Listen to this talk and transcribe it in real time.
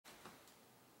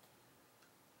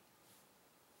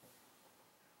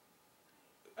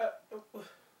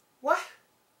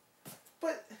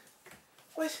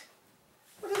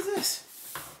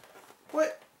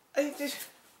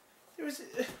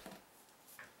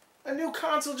A new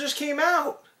console just came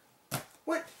out.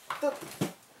 What?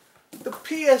 The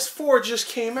PS4 just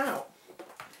came out.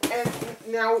 And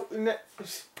now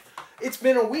it's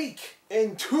been a week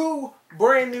and 2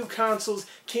 brand new consoles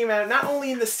came out not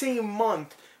only in the same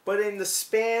month, but in the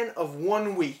span of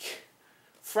 1 week.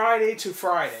 Friday to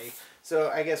Friday. So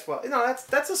I guess, well, no,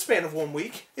 that's a span of 1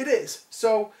 week. It is.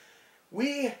 So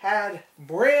we had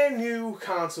brand new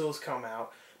consoles come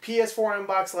out. PS4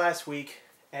 unboxed last week,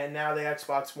 and now the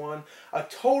Xbox One. A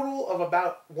total of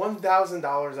about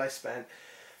 $1,000 I spent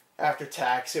after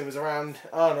tax. It was around,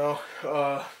 I don't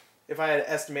know, if I had to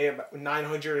estimate, about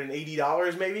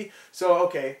 $980 maybe. So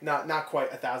okay, not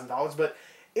quite $1,000, but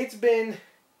it's been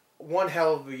one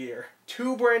hell of a year.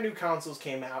 2 brand new consoles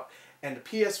came out, and the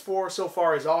PS4 so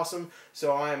far is awesome.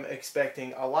 So I'm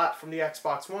expecting a lot from the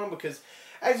Xbox One because,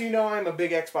 as you know, I'm a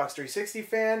big Xbox 360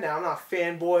 fan. Now, I'm not a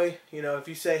fanboy. You know, if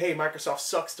you say, hey, Microsoft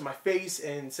sucks to my face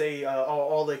and say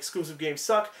all the exclusive games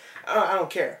suck, I don't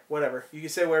care. Whatever. You can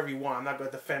say whatever you want. I'm not going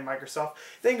to defend Microsoft.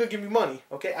 They ain't going to give me money,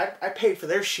 okay? I paid for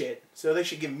their shit, so they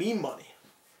should give me money.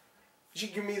 You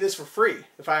should give me this for free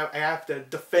if I have to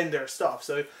defend their stuff.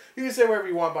 So you can say whatever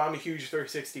you want, but I'm a huge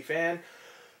 360 fan.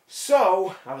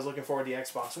 So I was looking forward to the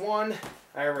Xbox One.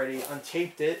 I already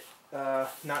untaped it,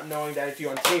 not knowing that if you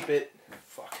untape it,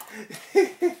 fuck,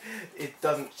 it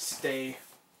doesn't stay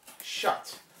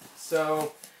shut.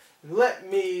 So let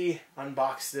me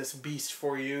unbox this beast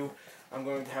for you. I'm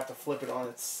going to have to flip it on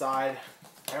its side.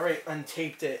 I already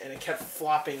untaped it and it kept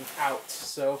flopping out.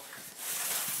 So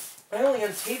I only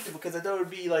untaped it because I thought it would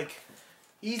be like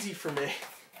easy for me,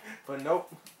 but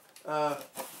nope.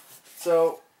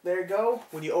 So there you go.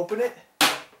 When you open it,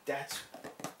 that's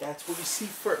what you see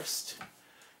first.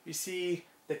 You see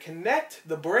the Kinect,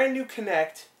 the brand new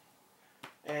Kinect,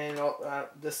 and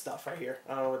this stuff right here.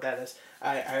 I don't know what that is.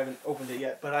 I haven't opened it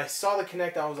yet, but I saw the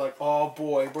Kinect. I was like, oh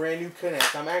boy, brand new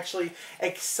Kinect. I'm actually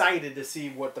excited to see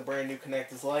what the brand new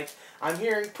Kinect is like. I'm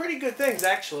hearing pretty good things,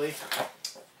 actually.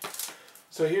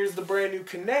 So here's the brand new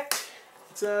Kinect.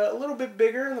 It's a little bit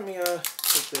bigger. Let me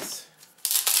take this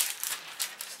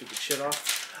stupid shit off.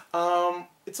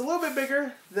 It's a little bit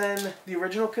bigger than the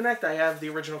original Kinect. I have the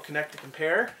original Kinect to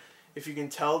compare. If you can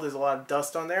tell, there's a lot of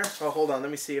dust on there. Oh, hold on.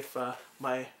 Let me see if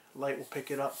my light will pick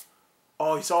it up.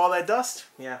 Oh, you saw all that dust?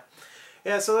 Yeah.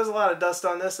 Yeah, so there's a lot of dust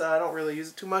on this. I don't really use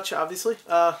it too much, obviously.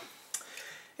 Yeah,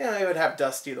 it would have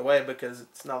dust either way because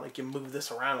it's not like you move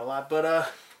this around a lot.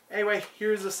 But anyway,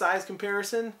 here's the size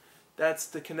comparison. That's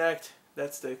the Kinect.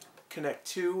 That's the Kinect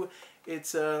 2.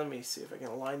 It's, let me see if I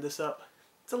can line this up.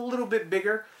 It's a little bit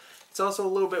bigger. It's also a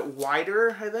little bit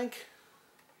wider, I think.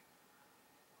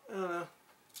 I don't know.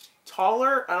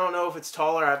 Taller? I don't know if it's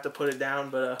taller. I have to put it down,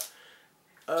 but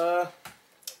let's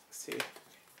see.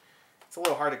 It's a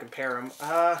little hard to compare them.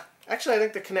 Actually, I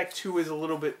think the Kinect 2 is a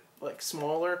little bit like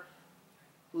smaller.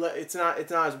 It's not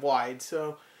as wide,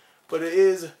 so, but it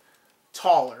is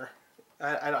taller.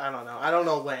 I don't know. I don't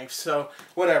know length, so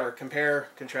whatever. Compare,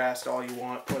 contrast, all you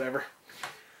want, whatever.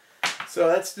 So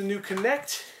that's the new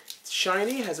Kinect. It's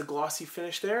shiny, has a glossy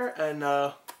finish there, and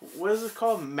what is it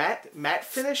called? Matte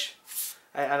finish?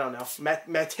 I don't know.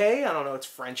 Matte? I don't know. It's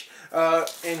French.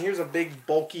 And here's a big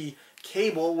bulky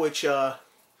cable, which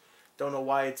don't know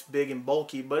why it's big and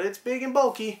bulky, but it's big and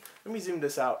bulky. Let me zoom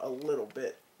this out a little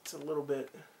bit. It's a little bit.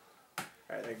 All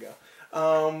right, there you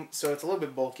go. So it's a little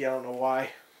bit bulky. I don't know why.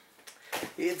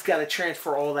 It's got to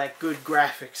transfer all that good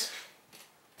graphics.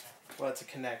 Well, it's a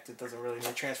Kinect. It doesn't really need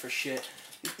to transfer shit.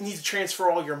 It needs to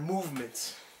transfer all your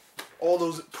movements. All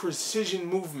those precision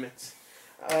movements.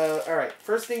 Alright,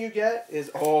 first thing you get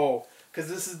is, because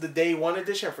this is the day 1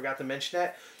 edition, I forgot to mention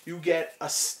that, you get a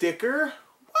sticker.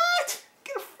 What?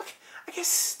 I get a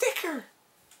sticker.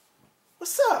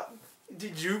 What's up?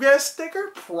 Did you get a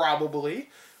sticker? Probably.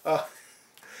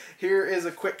 Here is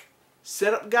a quick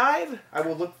setup guide. I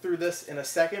will look through this in a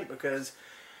second because,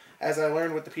 as I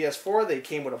learned with the PS4, they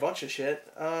came with a bunch of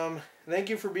shit. Thank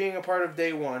you for being a part of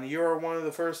day 1. You are one of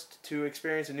the first to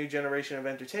experience a new generation of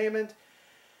entertainment.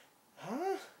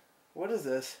 Huh? What is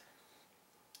this?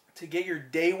 To get your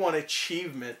day 1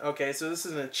 achievement. Okay, so this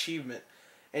is an achievement.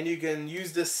 And you can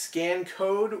use this scan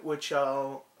code, which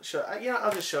I'll show. Yeah,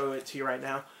 I'll just show it to you right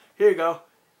now. Here you go.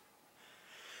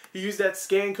 You use that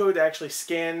scan code to actually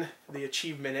scan the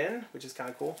achievement in, which is kind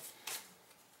of cool.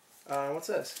 What's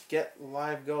this? Get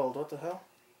live gold. What the hell?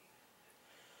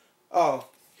 Oh,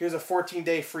 here's a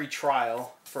 14-day free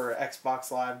trial for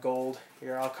Xbox Live Gold.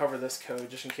 Here, I'll cover this code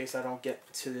just in case I don't get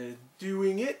to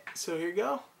doing it. So here you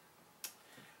go.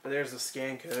 And there's the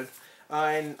scan code.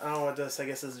 And I don't know what this. I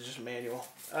guess this is just a manual.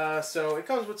 So it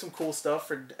comes with some cool stuff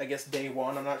for, I guess, day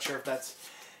 1. I'm not sure if that's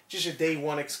just a day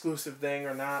one exclusive thing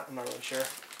or not. I'm not really sure.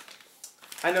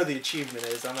 I know the achievement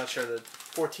is. I'm not sure the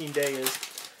 14-day is.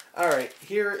 Alright,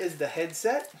 here is the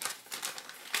headset,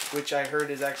 which I heard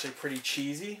is actually pretty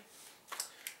cheesy.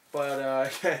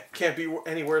 But can't be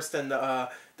any worse than the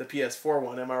PS4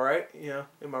 one. Am I right? You know,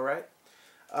 am I right?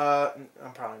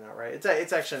 I'm probably not right.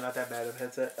 It's actually not that bad of a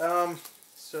headset.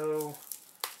 So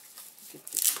get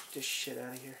this shit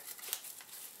out of here.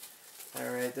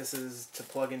 Alright, this is to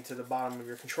plug into the bottom of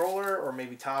your controller, or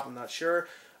maybe top, I'm not sure.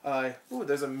 Ooh,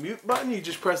 there's a mute button. You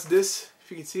just press this,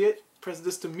 if you can see it. Press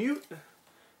this to mute.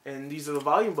 And these are the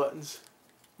volume buttons.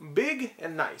 Big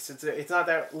and nice. It's not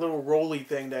that little roly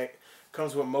thing that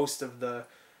comes with most of the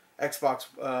Xbox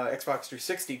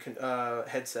 360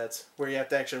 headsets, where you have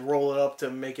to actually roll it up to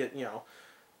make it, you know,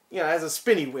 as a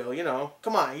spinny wheel. You know,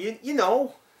 come on, you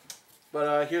know.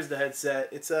 But here's the headset.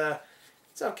 It's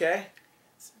okay.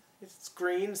 It's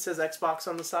green. It says Xbox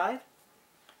on the side.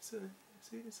 See,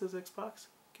 it says Xbox.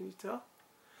 Can you tell?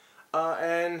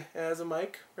 And it has a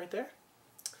mic right there.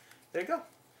 There you go.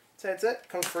 It's a headset.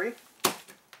 Comes free.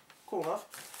 Cool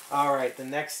enough. Alright, the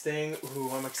next thing. Ooh,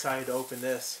 I'm excited to open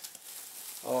this.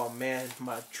 Oh man,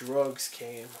 my drugs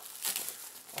came.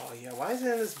 Oh yeah, why is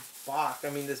it in this box?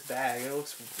 I mean, this bag. It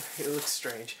looks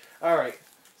strange. Alright,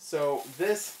 so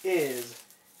this is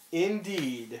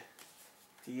indeed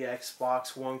the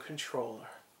Xbox One controller.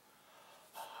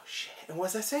 Oh shit. And what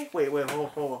does that say? Wait,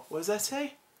 hold on. What does that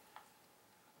say?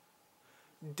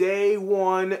 Day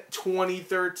 1,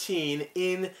 2013,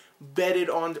 embedded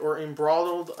on, or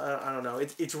embroidered, I don't know.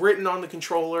 It's written on the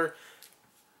controller.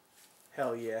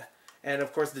 Hell yeah. And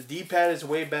of course the D-pad is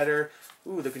way better.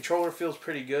 Ooh, the controller feels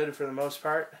pretty good for the most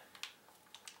part.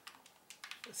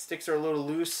 The sticks are a little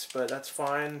loose, but that's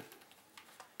fine.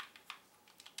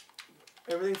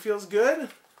 Everything feels good.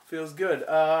 Feels good.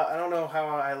 I don't know how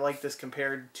I like this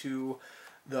compared to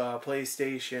the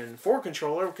PlayStation 4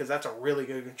 controller, because that's a really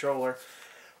good controller.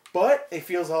 But it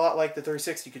feels a lot like the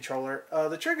 360 controller.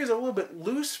 The trigger's a little bit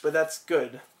loose, but that's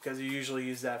good, because you usually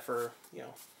use that for, you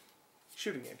know,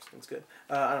 shooting games. That's good.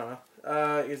 I don't know.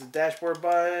 Here's a dashboard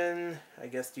button. I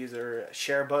guess these are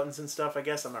share buttons and stuff, I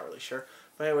guess. I'm not really sure.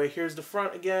 But anyway, here's the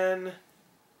front again.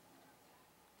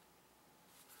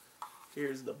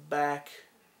 Here's the back.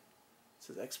 It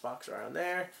says Xbox right on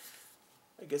there.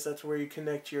 I guess that's where you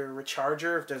connect your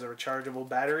recharger, if there's a rechargeable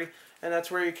battery. And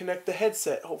that's where you connect the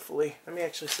headset, hopefully. Let me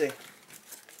actually see.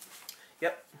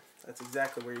 Yep, that's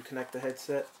exactly where you connect the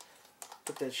headset.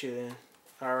 Put that shit in.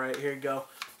 Alright, here you go.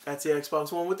 That's the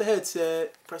Xbox One with the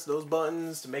headset. Press those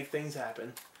buttons to make things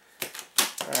happen.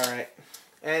 Alright.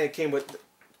 And it came with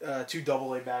 2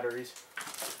 AA batteries.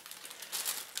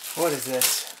 What is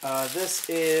this? This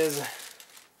is...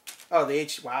 Oh,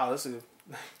 wow, this is...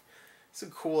 It's a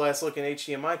cool ass looking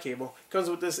HDMI cable. Comes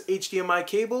with this HDMI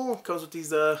cable. Comes with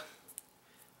these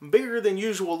bigger than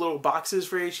usual little boxes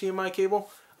for HDMI cable.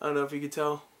 I don't know if you could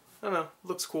tell. I don't know.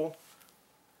 Looks cool.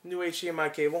 New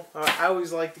HDMI cable. I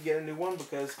always like to get a new one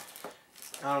because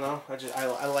I don't know. I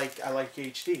like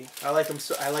HD. I like them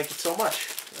so. I like it so much.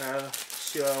 Yeah.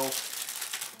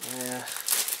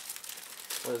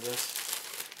 What is this?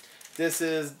 This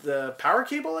is the power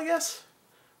cable, I guess.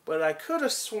 But I could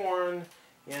have sworn.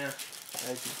 Yeah.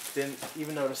 I didn't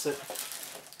even notice it.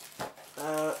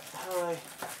 How do I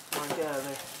get out of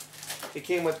there? It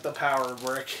came with the power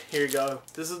brick. Here you go.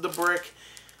 This is the brick.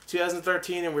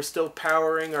 2013, and we're still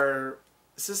powering our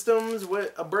systems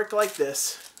with a brick like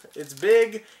this. It's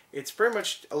big. It's pretty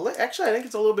much... Actually, I think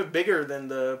it's a little bit bigger than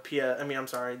the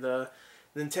the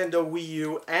Nintendo Wii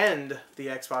U and the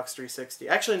Xbox 360.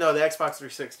 Actually, no, the Xbox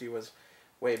 360 was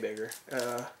way bigger.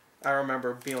 I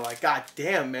remember being like, God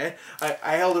damn, man.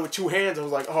 I held it with 2 hands. I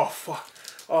was like, oh, fuck.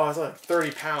 Oh, it's like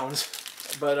 30 pounds.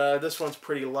 But this one's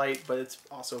pretty light, but it's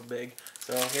also big.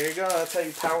 So here you go. That's how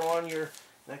you power on your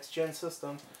next-gen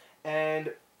system.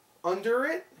 And under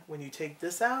it, when you take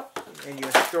this out and you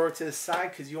throw it to the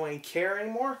side because you ain't care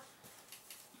anymore,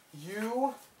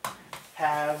 you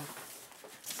have...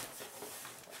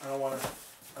 I don't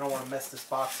want to mess this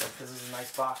box up because this is a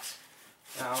nice box.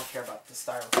 I don't care about the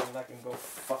styrofoam. That can go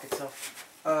fuck itself.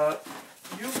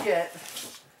 You get,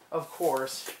 of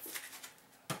course,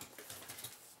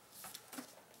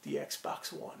 the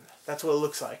Xbox One. That's what it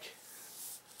looks like.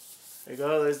 There you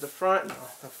go. There's the front. Oh,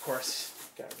 of course,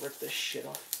 gotta rip this shit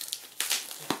off.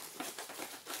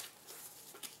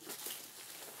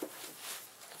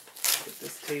 Get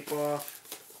this tape off.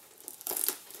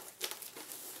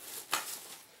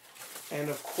 And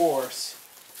of course,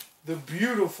 the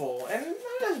beautiful, and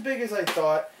not as big as I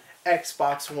thought,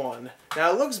 Xbox One.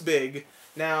 Now, it looks big.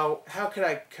 Now, how can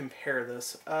I compare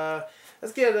this?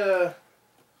 Let's get a...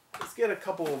 let's get a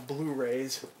couple of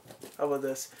Blu-rays. How about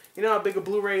this? You know how big a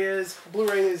Blu-ray is? A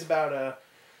Blu-ray is about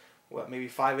what, maybe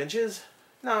 5 inches?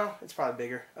 No, it's probably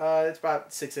bigger. It's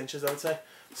about 6 inches, I would say.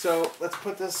 So let's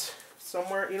put this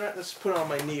somewhere. You know what? Let's put it on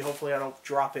my knee. Hopefully I don't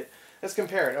drop it. Let's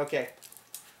compare it. Okay.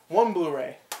 1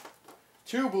 Blu-ray,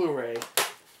 2 Blu-ray,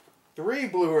 3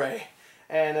 Blu-ray,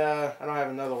 and I don't have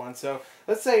another one. So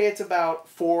let's say it's about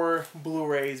 4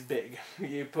 Blu-rays big.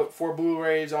 You put 4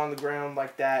 Blu-rays on the ground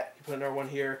like that. You put another one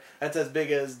here. That's as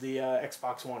big as the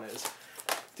Xbox One is.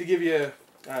 To give you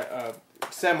a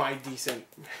semi-decent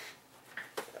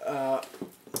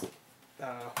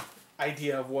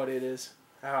idea of what it is,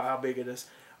 how big it is.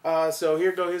 So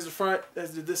here's the front.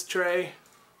 There's the disc tray.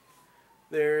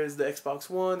 There's the Xbox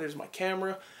One. There's my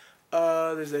camera.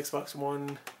 There's the Xbox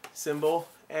One symbol,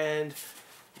 and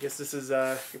I guess this is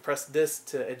you press this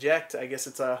to eject. I guess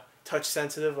it's a touch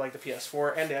sensitive like the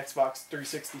PS4 and the Xbox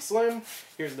 360 Slim.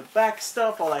 Here's the back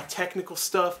stuff, all that technical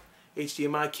stuff,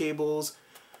 HDMI cables,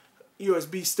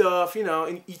 USB stuff, you know,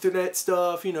 and Ethernet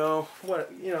stuff, you know,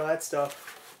 that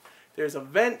stuff. There's a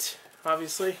vent,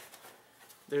 obviously.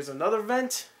 There's another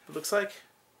vent, it looks like.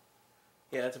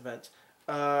 Yeah, that's a vent.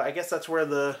 I guess that's where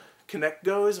the Kinect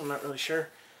goes, I'm not really sure.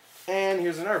 And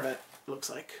here's another vent, it looks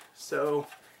like. So,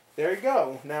 there you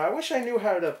go. Now, I wish I knew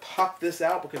how to pop this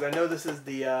out, because I know this is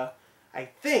the, I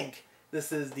think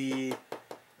this is the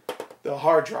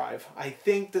hard drive. I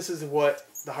think this is what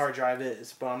the hard drive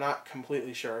is, but I'm not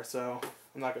completely sure, so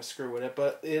I'm not going to screw with it.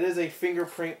 But it is a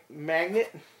fingerprint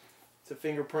magnet. It's a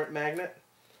fingerprint magnet,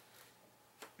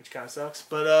 which kind of sucks,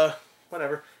 but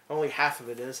whatever. Only half of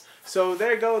it is. So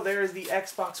there you go. There's the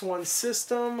Xbox One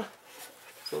system.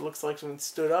 So it looks like when it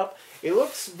stood up. It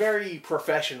looks very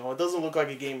professional. It doesn't look like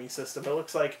a gaming system. It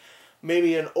looks like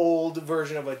maybe an old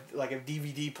version of a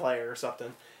DVD player or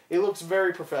something. It looks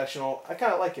very professional. I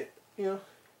kind of like it. You know,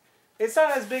 it's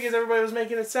not as big as everybody was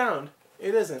making it sound.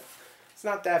 It isn't. It's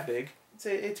not that big.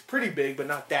 It's pretty big, but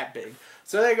not that big.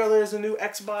 So there you go. There's a new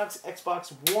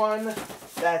Xbox One.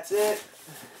 That's it.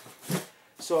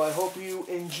 So I hope you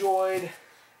enjoyed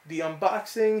the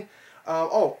unboxing.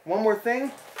 Oh, one more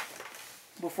thing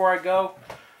before I go.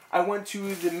 I went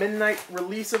to the midnight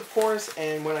release, of course,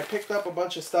 and when I picked up a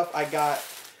bunch of stuff, I got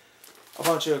a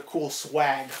bunch of cool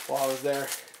swag while I was there.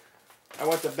 I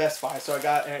went to Best Buy, so I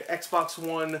got an Xbox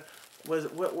One.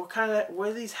 What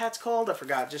are these hats called? I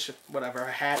forgot. Just whatever,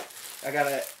 a hat. I got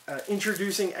a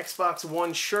introducing Xbox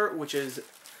One shirt, which is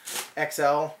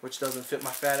XL, which doesn't fit my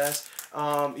fat ass.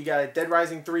 You got a Dead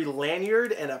Rising 3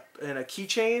 lanyard and a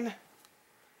keychain.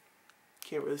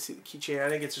 Can't really see the keychain. I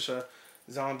think it's just a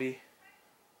zombie.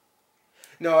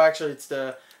 No, actually, it's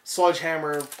the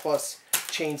Sledgehammer plus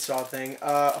chainsaw thing.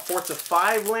 A Forza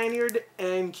 5 lanyard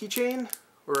and keychain,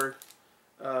 or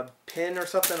pin or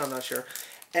something. I'm not sure.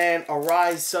 And a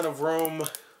Rise Son of Rome,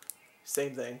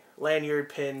 same thing. Lanyard,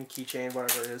 pin, keychain,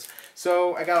 whatever it is.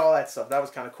 So I got all that stuff. That was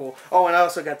kind of cool. Oh, and I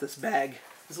also got this bag.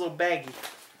 This little baggie.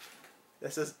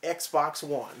 This is Xbox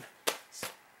One. It's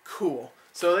cool.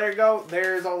 So there you go.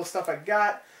 There's all the stuff I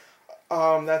got.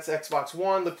 That's Xbox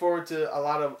One. Look forward to a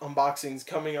lot of unboxings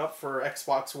coming up for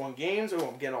Xbox One games. Oh,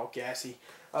 I'm getting all gassy.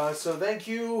 So thank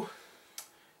you.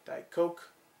 Diet Coke.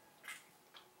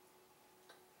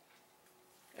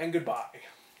 And goodbye.